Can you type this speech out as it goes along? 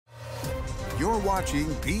You're watching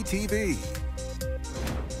PTV.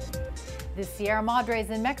 The Sierra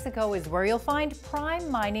Madres in Mexico is where you'll find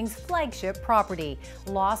Prime Mining's flagship property,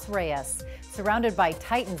 Los Reyes. Surrounded by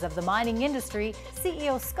titans of the mining industry,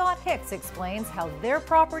 CEO Scott Hicks explains how their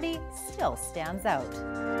property still stands out.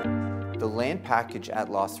 The land package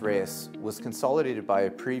at Los Reyes was consolidated by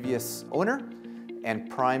a previous owner, and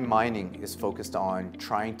Prime Mining is focused on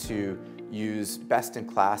trying to use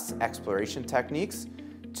best-in-class exploration techniques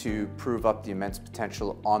to prove up the immense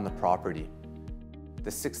potential on the property.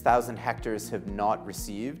 The 6,000 hectares have not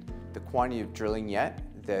received the quantity of drilling yet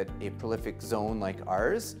that a prolific zone like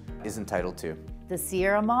ours is entitled to. The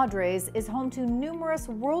Sierra Madres is home to numerous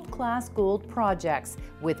world-class gold projects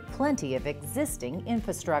with plenty of existing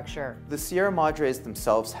infrastructure. The Sierra Madres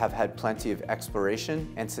themselves have had plenty of exploration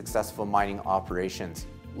and successful mining operations.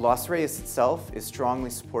 Los Reyes itself is strongly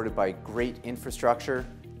supported by great infrastructure.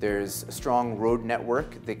 There's a strong road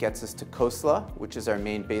network that gets us to Coastla, which is our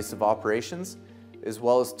main base of operations, as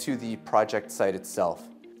well as to the project site itself.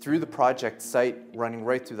 Through the project site, running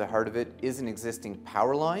right through the heart of it, is an existing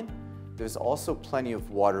power line. There's also plenty of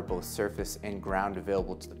water, both surface and ground,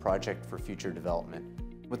 available to the project for future development.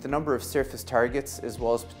 With the number of surface targets, as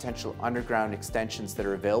well as potential underground extensions that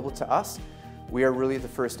are available to us, we are really the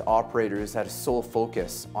first operators that have sole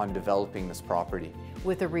focus on developing this property.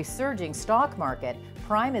 With a resurging stock market,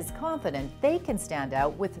 Prime is confident they can stand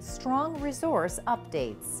out with strong resource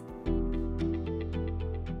updates.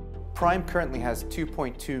 Prime currently has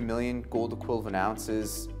 2.2 million gold equivalent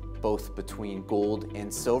ounces, both between gold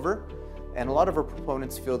and silver. And a lot of our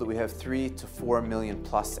proponents feel that we have 3 to 4 million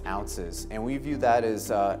plus ounces. And we view that as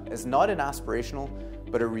not an aspirational,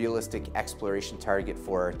 but a realistic exploration target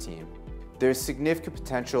for our team. There's significant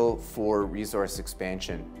potential for resource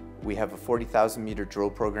expansion. We have a 40,000 meter drill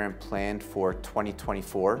program planned for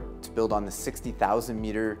 2024 to build on the 60,000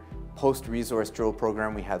 meter post-resource drill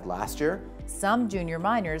program we had last year. Some junior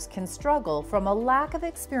miners can struggle from a lack of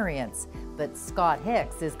experience, but Scott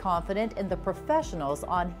Hicks is confident in the professionals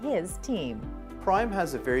on his team. Prime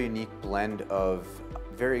has a very unique blend of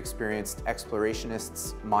very experienced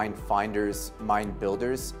explorationists, mine finders, mine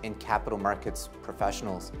builders, and capital markets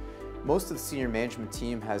professionals. Most of the senior management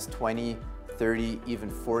team has 20, 30, even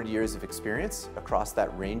 40 years of experience across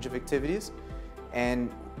that range of activities.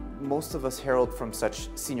 And most of us herald from such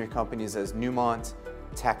senior companies as Newmont,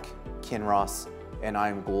 Teck, Kinross, and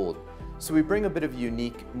IAMGOLD. So we bring a bit of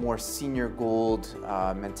unique, more senior gold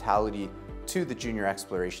mentality to the junior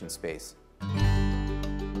exploration space.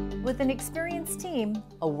 With an experienced team,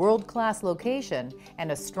 a world-class location,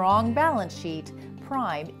 and a strong balance sheet,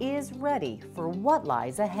 Prime is ready for what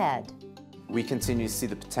lies ahead. We continue to see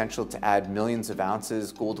the potential to add millions of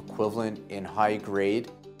ounces gold equivalent in high grade.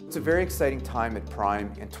 It's a very exciting time at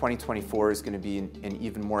Prime, and 2024 is going to be an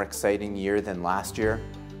even more exciting year than last year.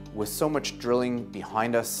 With so much drilling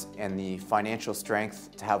behind us and the financial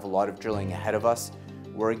strength to have a lot of drilling ahead of us,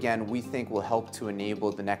 where again we think will help to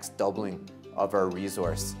enable the next doubling of our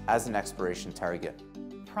resource as an exploration target.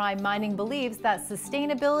 Prime Mining believes that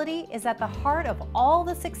sustainability is at the heart of all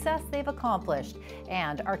the success they've accomplished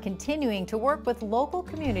and are continuing to work with local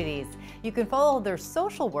communities. You can follow their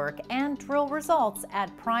social work and drill results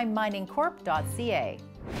at primeminingcorp.ca.